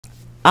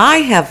I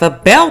have a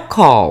Belk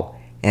call,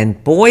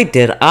 and boy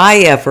did I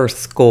ever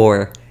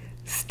score.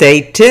 Stay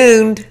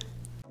tuned.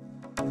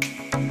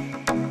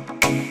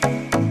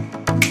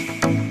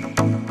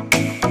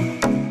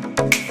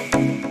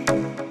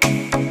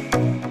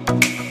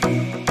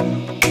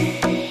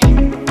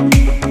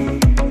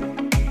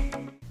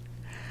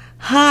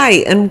 Hi,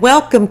 and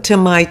welcome to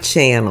my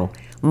channel.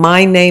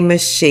 My name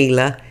is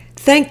Sheila.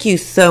 Thank you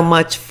so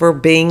much for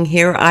being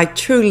here. I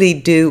truly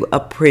do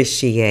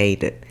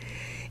appreciate it.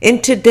 In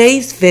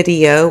today's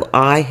video,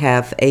 I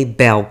have a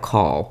Belk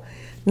haul.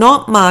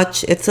 Not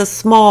much, it's a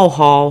small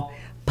haul,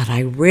 but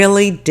I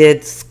really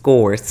did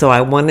score, so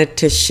I wanted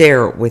to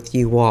share it with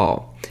you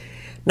all.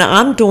 Now,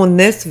 I'm doing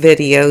this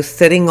video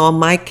sitting on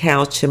my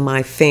couch in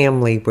my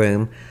family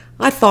room.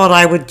 I thought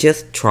I would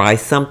just try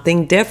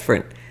something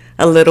different,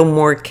 a little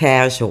more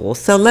casual.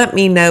 So let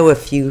me know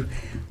if you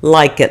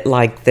like it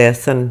like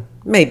this, and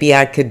maybe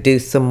I could do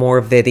some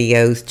more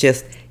videos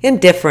just in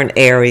different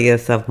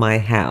areas of my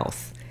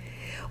house.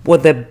 Well,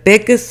 the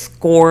biggest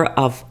score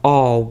of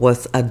all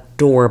was a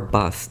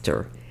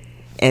doorbuster,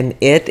 and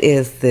it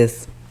is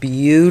this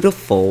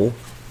beautiful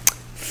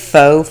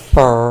faux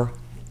fur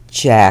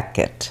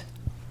jacket.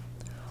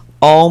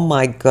 Oh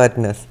my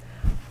goodness,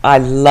 I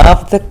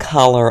love the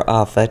color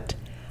of it.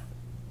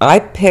 I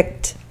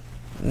picked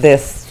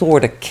this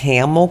sort of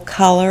camel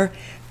color,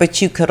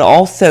 but you could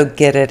also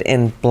get it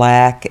in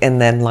black and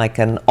then like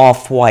an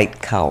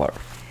off-white color.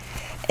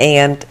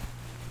 And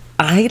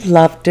I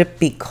loved it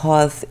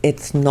because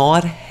it's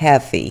not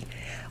heavy.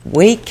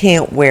 We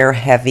can't wear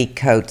heavy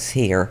coats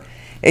here.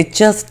 It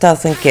just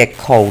doesn't get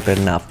cold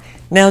enough.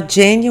 Now,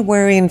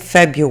 January and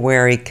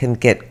February can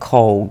get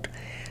cold,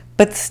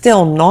 but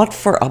still not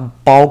for a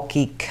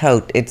bulky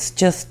coat. It's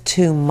just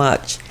too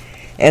much.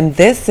 And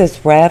this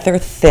is rather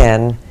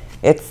thin.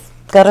 It's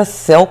got a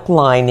silk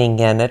lining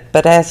in it,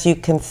 but as you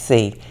can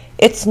see,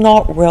 it's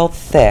not real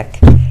thick.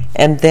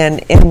 And then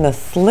in the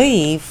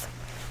sleeve,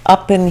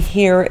 up in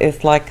here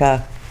is like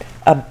a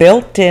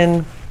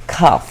built-in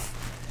cuff,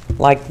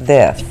 like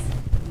this.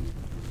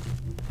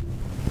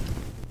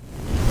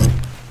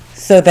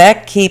 So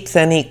that keeps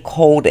any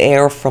cold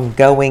air from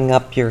going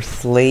up your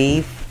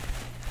sleeve.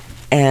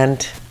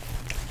 And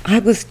I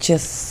was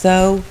just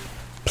so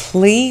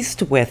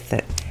pleased with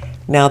it.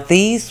 Now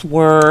these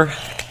were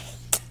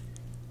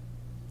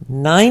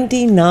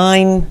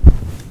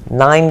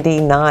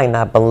 $99.99,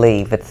 I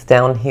believe. It's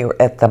down here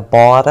at the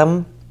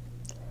bottom.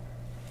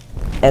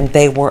 And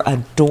they were a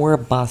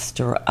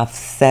doorbuster of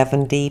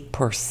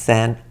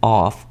 70%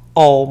 off.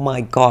 Oh my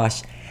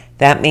gosh.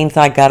 That means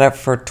I got it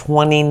for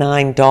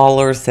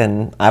 $29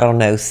 and I don't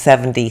know,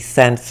 70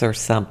 cents or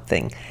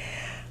something.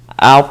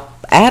 I'll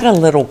add a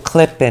little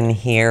clip in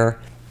here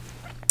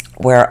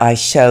where I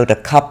showed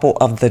a couple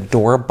of the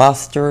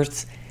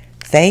doorbusters.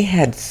 They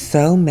had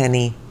so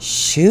many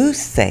shoe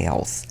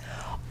sales.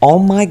 Oh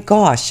my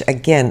gosh.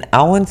 Again,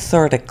 I'll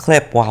insert a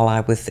clip while I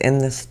was in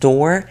the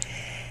store.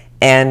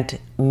 And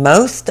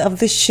most of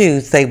the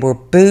shoes, they were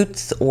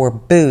boots or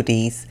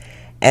booties.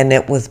 And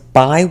it was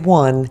buy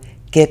one,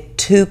 get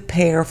two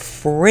pair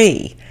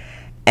free.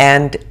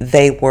 And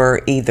they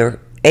were either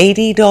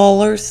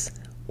 $80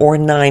 or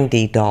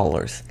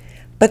 $90.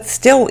 But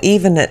still,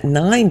 even at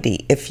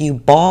 $90, if you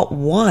bought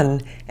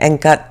one and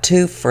got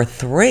two for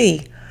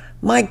 $3,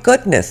 my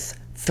goodness,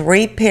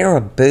 3 pair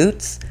of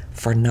boots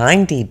for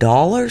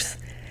 $90?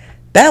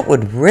 That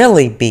would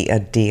really be a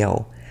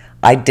deal.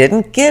 I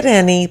didn't get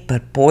any,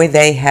 but boy,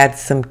 they had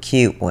some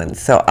cute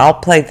ones. So I'll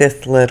play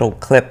this little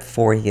clip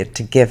for you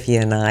to give you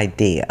an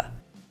idea.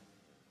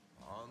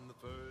 On the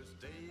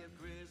first day of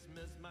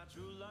Christmas, my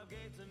true love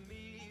gave to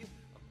me a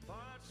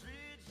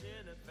partridge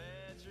in a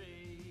pear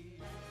tree.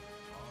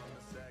 On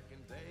the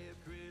second day of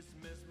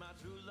Christmas, my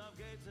true love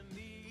gave to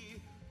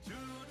me 2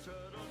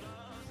 turtle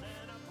doves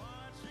and a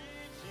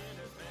partridge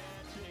in a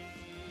pear tree.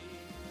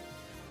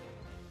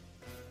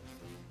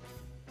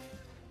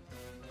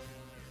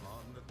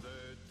 On the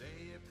third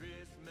day of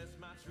Christmas,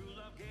 my true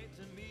love gave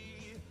to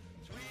me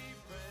 3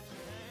 French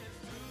hens,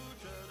 2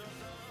 turtle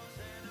doves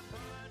and a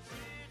partridge.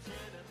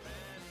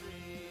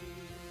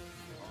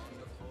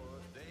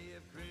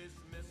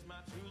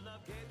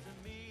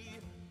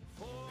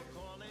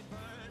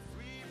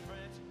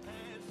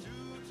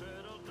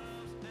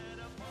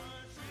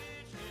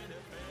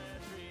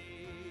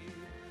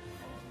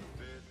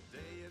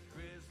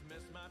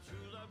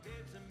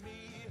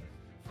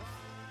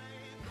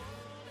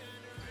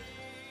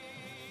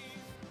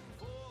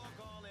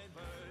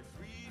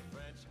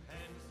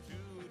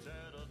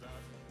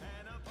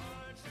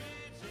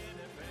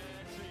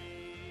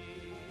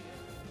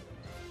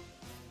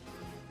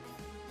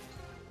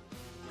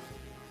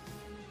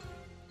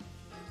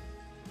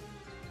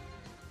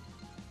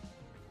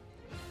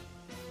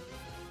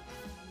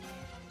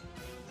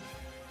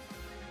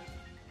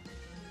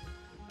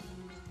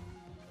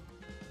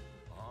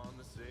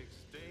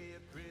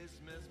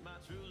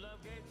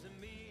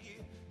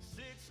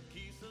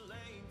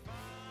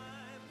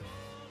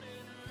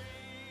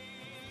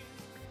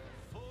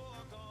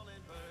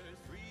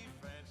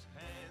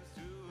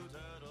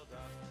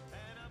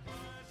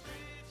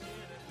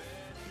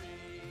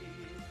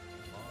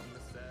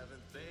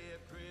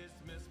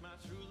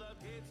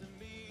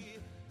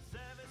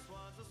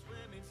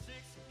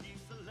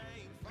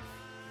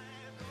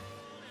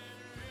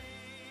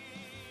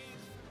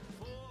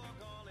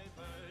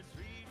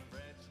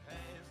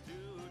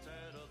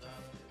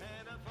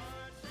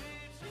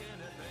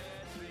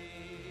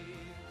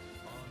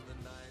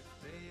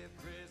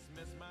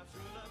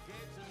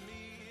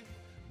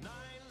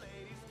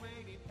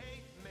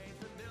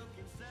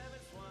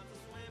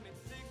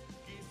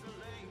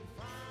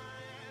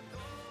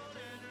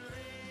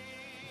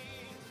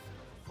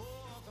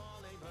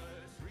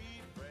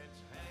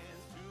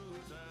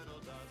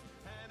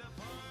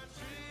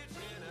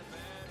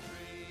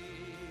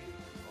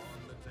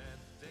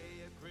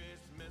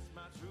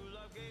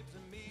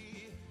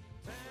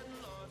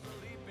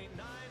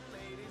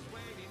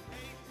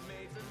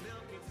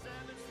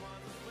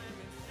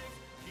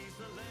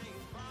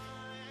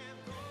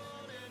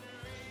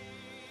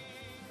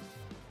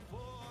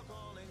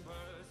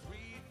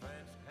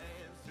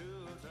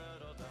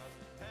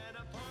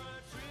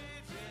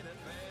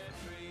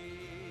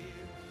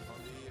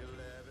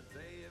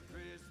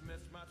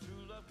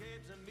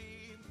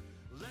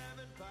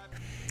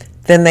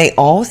 Then they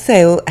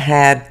also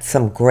had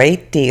some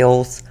great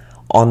deals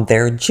on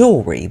their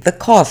jewelry, the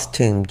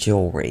costume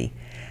jewelry.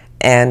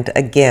 And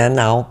again,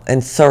 I'll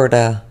insert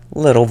a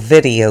little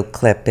video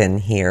clip in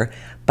here,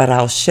 but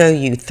I'll show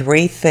you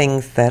 3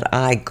 things that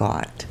I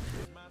got.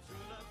 My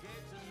true love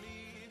gave to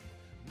me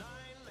 9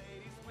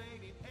 ladies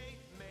waiting, 8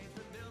 maids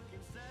a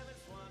milking, 7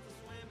 swans a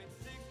swimming,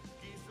 6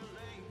 geese a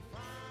laying, 5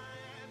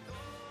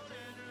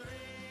 golden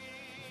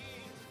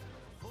rings,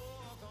 4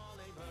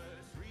 calling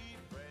birds, 3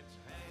 French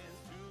hens,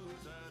 2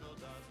 turtle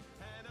doves,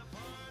 and a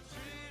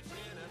partridge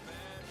in a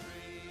pear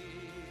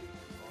tree.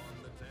 On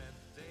the 10th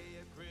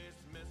day of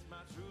Christmas, my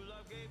true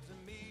love gave to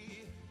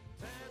me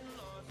 10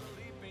 lords a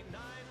leaping,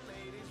 9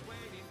 ladies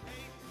waiting, 8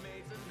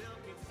 maids a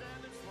milking,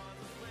 7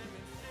 swans a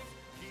swimming, 6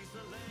 geese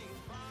a laying,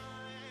 5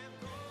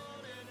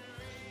 golden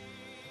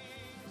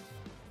rings,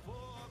 4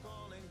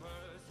 calling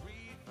birds, 3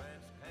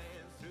 French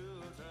hens, 2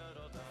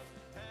 turtle doves,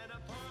 and a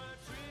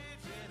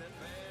partridge in a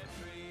pear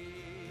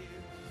tree.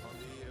 On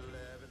the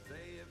 11th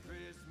day of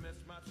Christmas,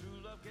 my true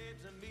love gave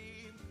to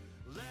me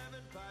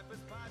 11 pipers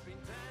piping,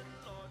 10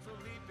 lords a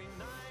leaping,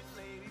 9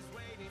 ladies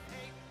waiting,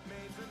 8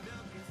 maids a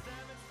milking, 7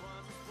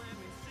 swans a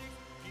swimming, 6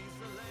 geese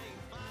a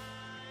laying, 5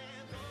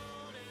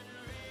 golden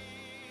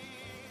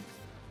rings,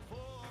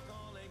 4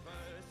 calling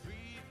birds,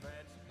 3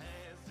 French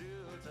hens,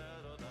 2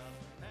 turtle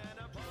doves, and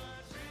a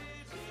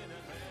partridge in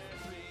a pear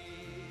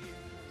tree.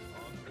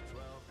 On the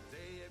 12th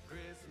day of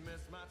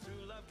Christmas, my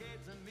true love gave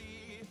to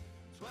me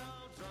 12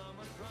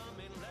 drummers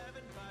drumming,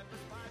 11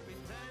 pipers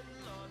piping, 10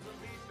 lords a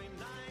leaping,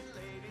 9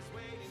 ladies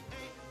waiting,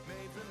 8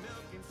 maids a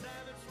milking, 7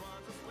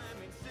 swans a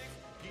swimming, 6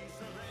 geese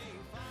a laying,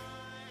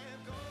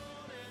 5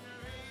 golden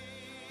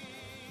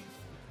rings,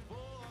 4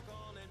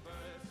 calling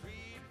birds, 3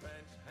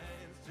 French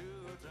hens, 2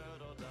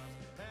 turtle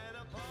doves, and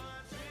a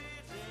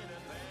partridge in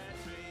a pear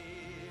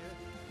tree.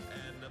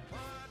 And a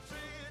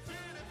partridge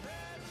in a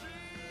pear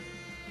tree.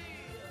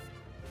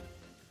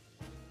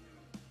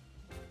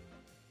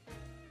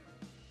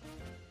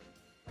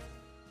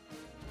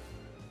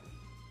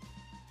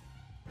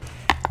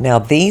 Now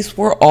these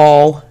were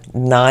all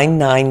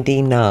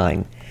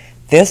 $9.99.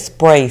 This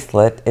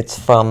bracelet, it's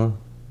from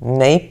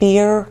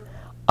Napier.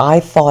 I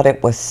thought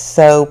it was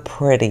so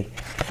pretty.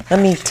 Let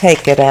me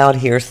take it out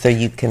here so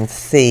you can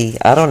see.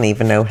 I don't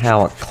even know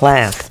how it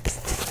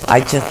clasps. I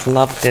just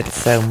loved it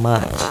so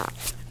much.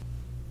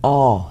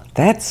 Oh,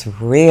 that's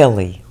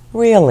really,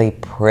 really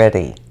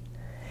pretty.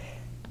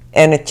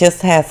 And it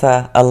just has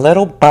a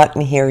little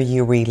button here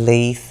you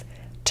release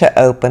to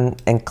open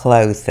and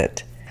close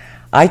it.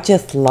 I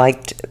just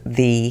liked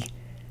the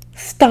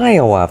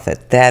style of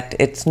it, that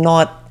it's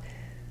not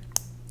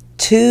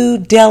too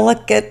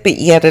delicate, but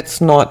yet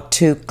it's not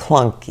too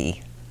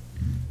clunky.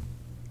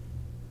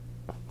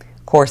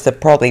 Of course,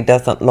 it probably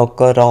doesn't look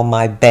good on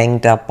my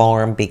banged up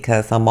arm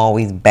because I'm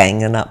always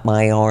banging up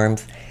my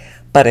arms,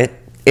 but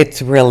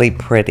it's really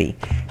pretty.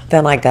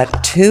 Then I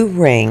got 2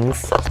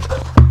 rings,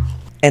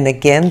 and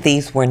again,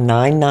 these were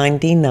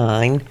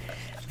 $9.99.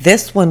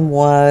 This one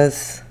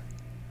was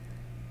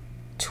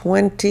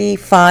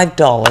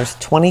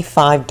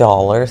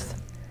 $25,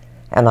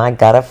 and I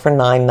got it for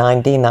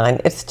 $9.99.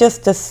 It's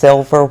just a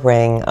silver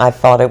ring. I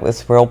thought it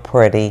was real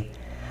pretty.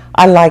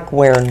 I like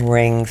wearing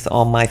rings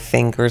on my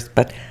fingers,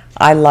 but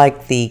I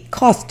like the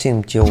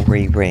costume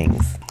jewelry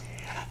rings.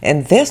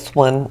 And this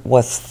one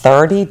was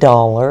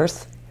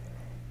 $30.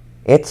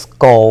 It's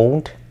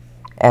gold,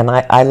 and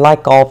I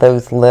like all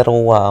those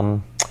little,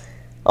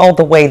 all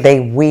the way they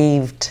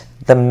weaved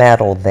the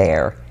metal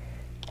there.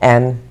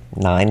 And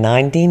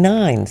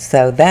 $9.99,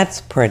 so that's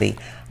pretty.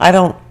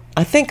 I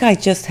think I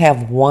just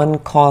have 1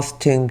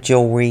 costume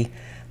jewelry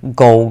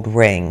gold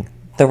ring.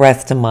 The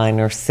rest of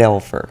mine are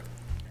silver.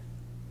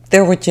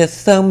 There were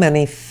just so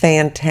many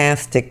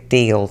fantastic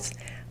deals,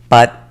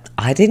 but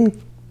I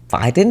didn't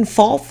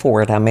fall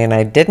for it. I mean,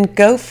 I didn't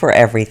go for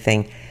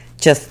everything.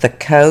 Just the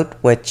coat,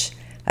 which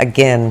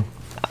again,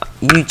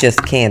 you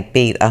just can't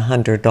beat a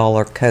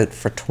 $100 coat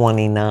for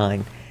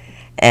 $29.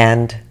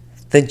 And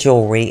the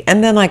jewelry,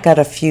 and then I got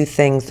a few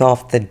things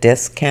off the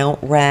discount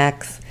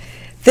racks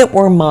that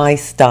were my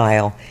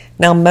style.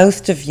 Now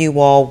most of you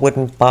all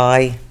wouldn't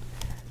buy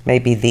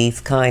maybe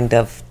these kind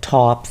of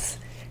tops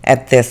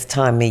at this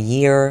time of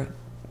year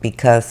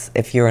because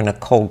if you're in a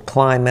cold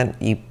climate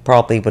you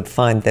probably would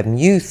find them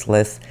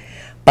useless,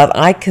 but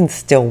I can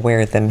still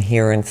wear them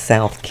here in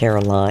South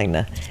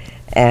Carolina.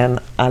 And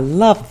I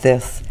love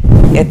this.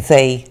 It's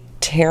a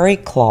terry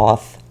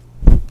cloth,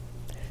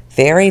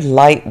 very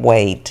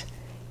lightweight.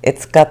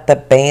 It's got the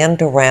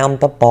band around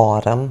the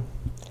bottom,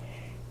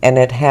 and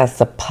it has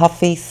a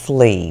puffy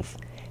sleeve,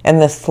 and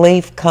the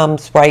sleeve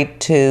comes right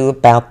to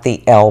about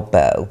the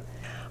elbow.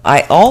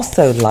 I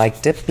also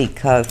liked it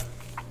because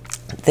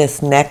this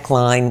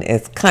neckline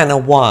is kind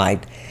of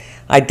wide.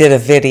 I did a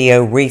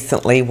video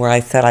recently where I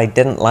said I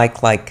didn't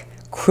like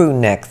crew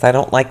necks. I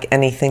don't like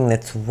anything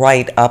that's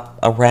right up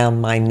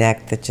around my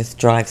neck that just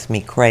drives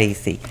me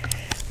crazy.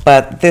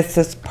 But this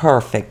is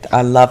perfect.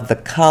 I love the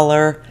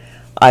color.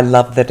 I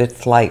love that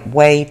it's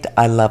lightweight.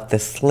 I love the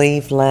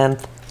sleeve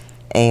length,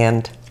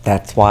 and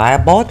That's why I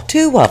bought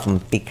 2 of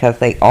them, because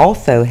they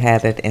also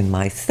had it in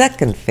my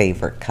second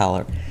favorite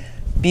color.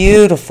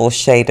 Beautiful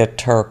shade of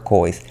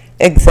turquoise.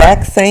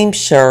 Exact same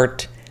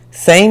shirt,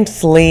 same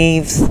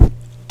sleeves,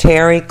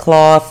 terry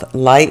cloth,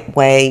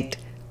 lightweight,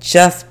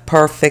 just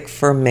perfect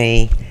for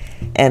me.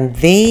 And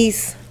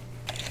these,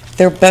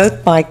 they're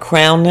both by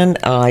Crown and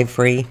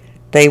Ivory.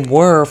 They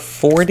were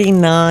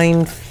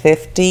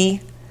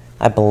 $49.50.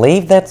 I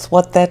believe that's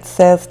what that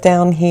says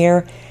down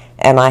here.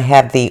 And I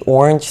have the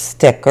orange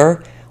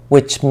sticker,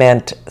 which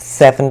meant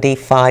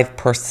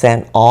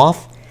 75%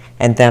 off.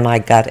 And then I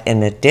got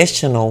an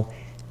additional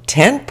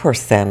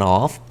 10%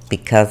 off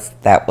because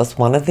that was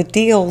one of the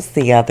deals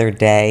the other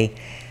day.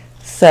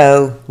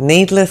 So,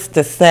 needless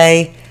to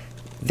say,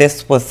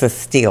 this was a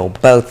steal,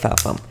 both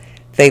of them.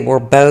 They were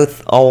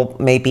both,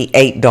 maybe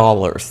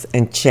 $8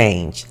 and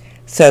change.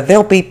 So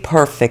they'll be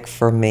perfect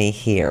for me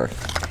here.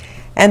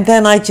 And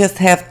then I just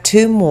have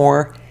 2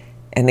 more.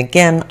 And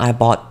again, I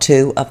bought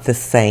 2 of the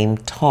same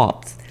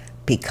tops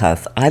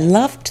because I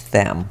loved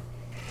them.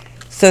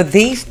 So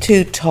these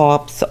 2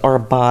 tops are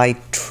by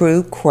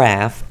True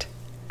Craft.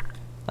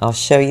 I'll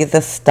show you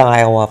the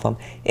style of them.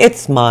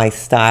 It's my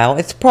style.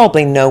 It's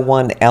probably no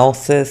one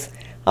else's.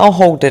 I'll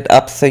hold it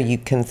up so you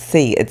can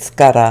see. It's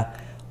got a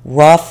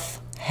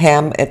rough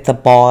hem at the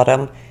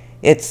bottom.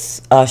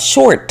 It's a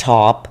short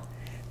top,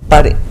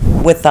 but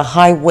with the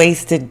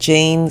high-waisted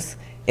jeans,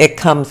 it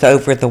comes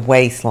over the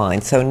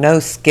waistline, so no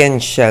skin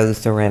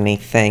shows or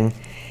anything.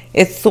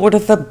 It's sort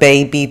of a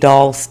baby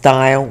doll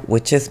style,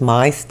 which is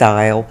my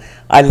style.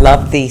 I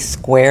love the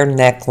square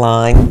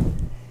neckline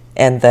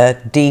and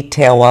the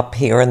detail up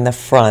here in the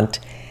front.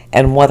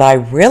 And what I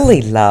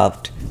really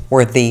loved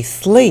were these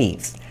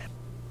sleeves.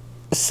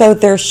 So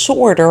they're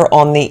shorter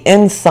on the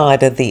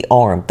inside of the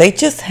arm. They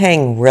just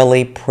hang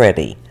really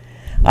pretty.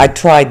 I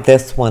tried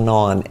this one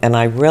on and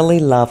I really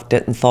loved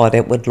it and thought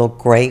it would look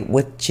great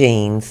with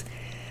jeans.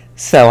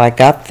 So I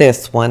got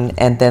this one,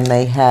 and then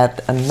they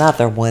had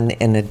another one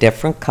in a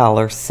different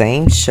color,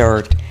 same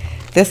shirt.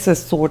 This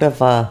is sort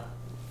of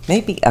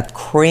maybe a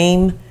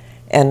cream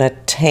and a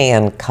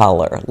tan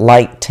color,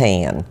 light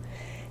tan.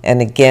 And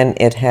again,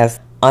 it has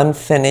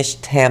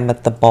unfinished hem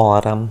at the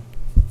bottom,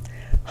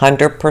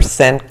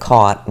 100%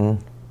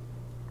 cotton.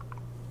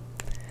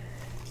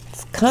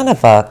 It's kind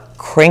of a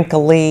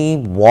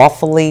crinkly,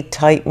 waffly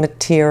type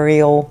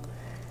material.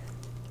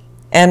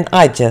 And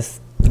I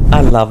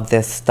love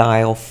this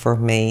style for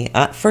me.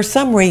 For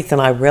some reason,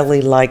 I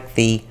really like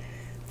the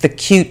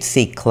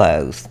cutesy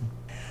clothes.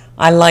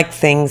 I like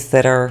things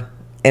that are,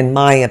 in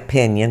my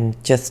opinion,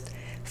 just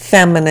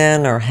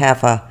feminine or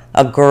have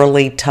a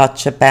girly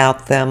touch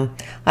about them.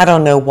 I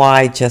don't know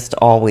why, I just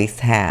always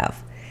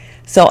have.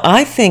 So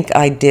I think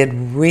I did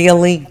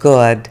really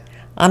good.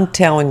 I'm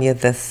telling you,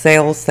 the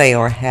sales they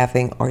are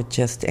having are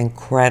just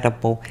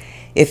incredible.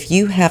 If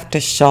you have to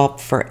shop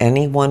for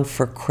anyone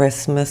for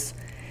Christmas,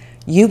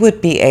 you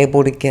would be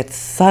able to get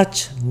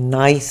such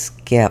nice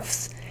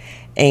gifts.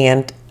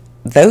 And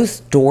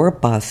those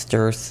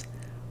doorbusters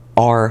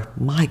are,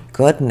 my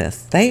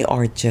goodness, they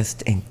are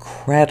just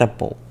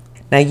incredible.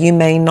 Now, you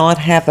may not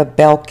have a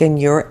Belk in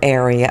your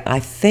area. I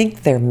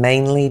think they're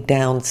mainly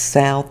down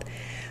south,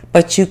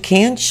 but you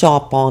can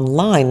shop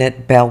online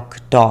at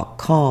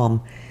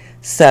belk.com.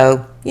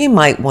 So you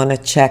might want to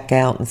check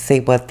out and see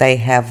what they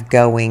have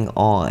going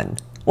on.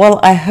 Well,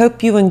 I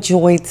hope you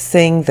enjoyed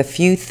seeing the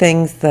few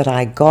things that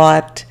I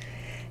got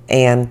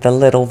and the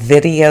little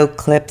video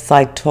clips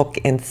I took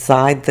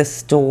inside the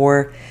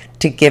store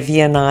to give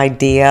you an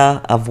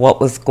idea of what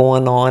was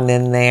going on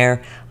in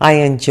there. I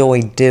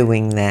enjoyed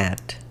doing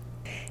that.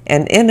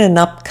 And in an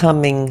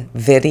upcoming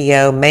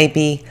video,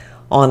 maybe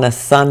on a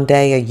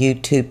Sunday, a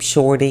YouTube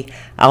shorty,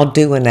 I'll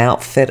do an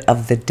outfit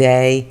of the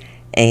day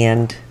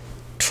and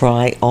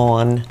try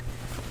on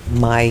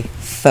my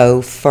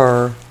faux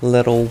fur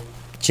little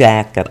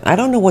jacket. I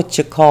don't know what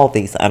you call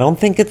these. I don't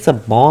think it's a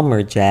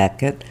bomber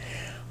jacket.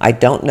 I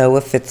don't know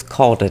if it's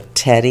called a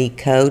teddy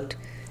coat.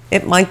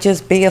 It might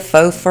just be a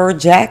faux fur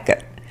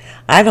jacket.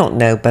 I don't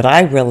know, but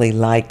I really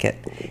like it.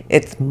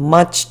 It's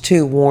much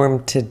too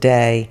warm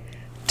today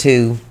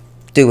to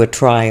do a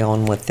try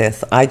on with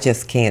this. I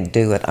just can't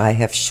do it. I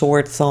have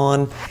shorts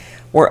on.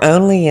 We're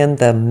only in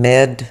the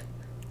mid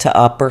to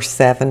upper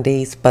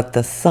 70s, but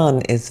the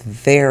sun is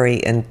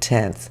very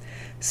intense.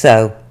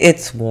 So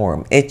it's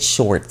warm. It's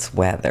shorts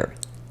weather.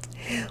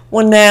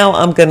 Well, now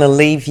I'm going to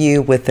leave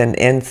you with an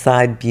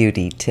inside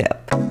beauty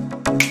tip.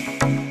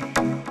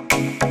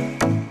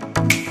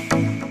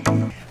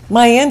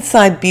 My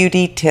inside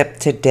beauty tip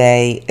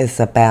today is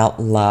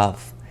about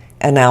love,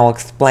 and I'll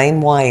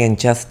explain why in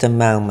just a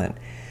moment.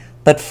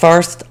 But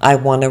first, I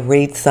want to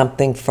read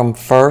something from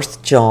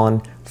 1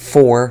 John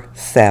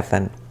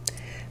 4:7.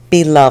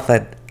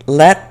 Beloved,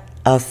 let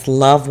us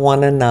love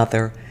one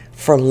another,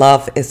 for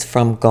love is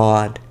from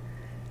God.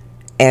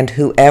 And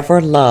whoever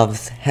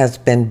loves has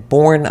been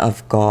born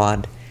of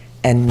God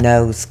and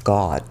knows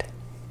God.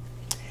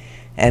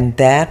 And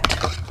that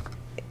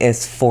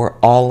is for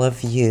all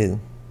of you.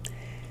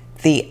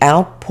 The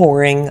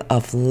outpouring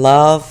of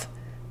love,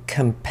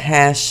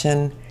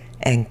 compassion,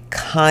 and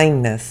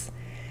kindness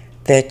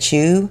that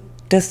you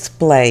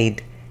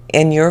displayed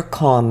in your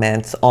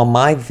comments on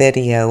my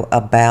video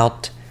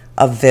about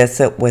a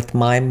visit with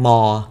my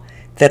ma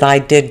that I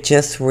did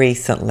just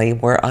recently,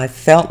 where I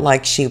felt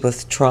like she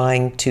was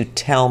trying to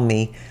tell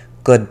me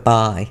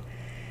goodbye.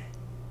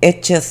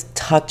 It just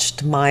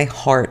touched my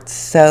heart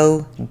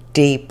so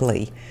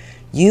deeply.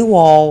 You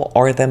all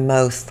are the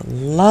most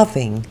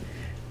loving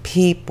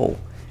people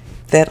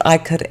that I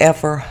could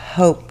ever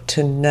hope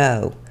to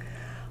know.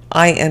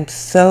 I am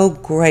so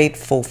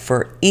grateful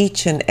for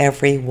each and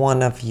every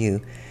one of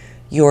you.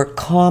 Your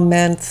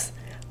comments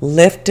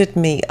lifted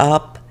me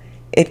up.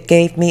 It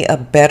gave me a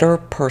better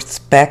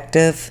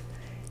perspective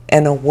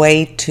and a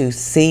way to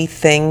see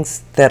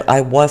things that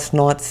I was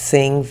not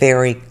seeing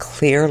very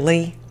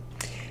clearly.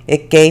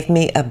 It gave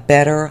me a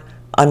better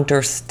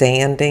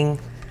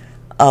understanding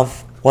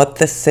of what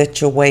the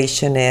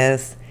situation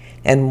is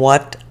and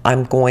what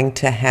I'm going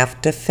to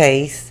have to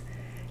face,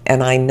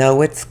 and I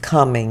know it's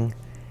coming,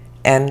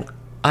 and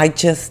I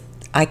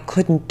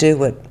couldn't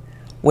do it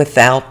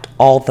without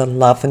all the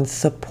love and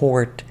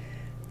support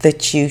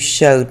that you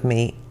showed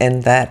me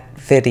in that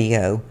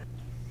video.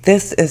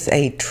 This is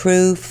a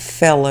true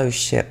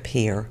fellowship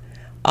here.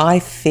 I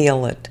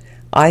feel it.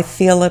 I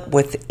feel it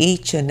with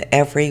each and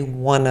every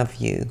one of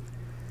you.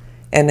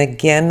 And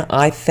again,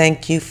 I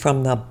thank you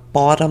from the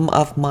bottom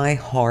of my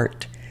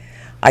heart.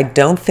 I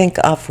don't think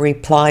I've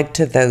replied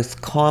to those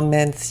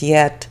comments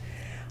yet.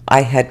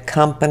 I had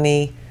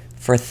company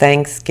for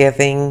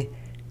Thanksgiving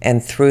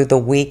and through the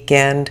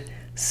weekend,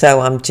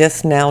 so I'm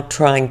just now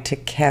trying to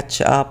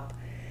catch up.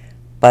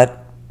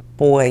 But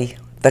boy,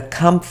 the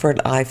comfort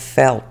I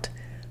felt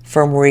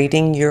from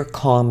reading your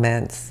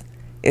comments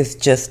is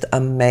just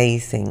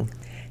amazing.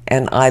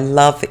 And I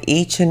love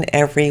each and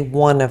every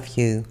one of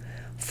you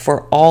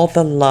for all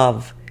the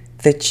love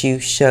that you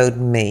showed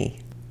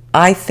me.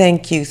 I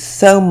thank you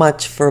so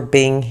much for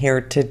being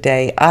here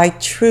today. I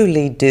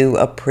truly do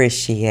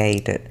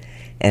appreciate it.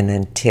 And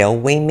until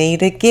we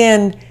meet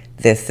again,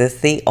 this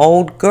is the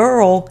old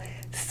girl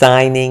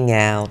signing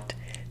out.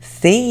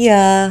 See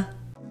ya.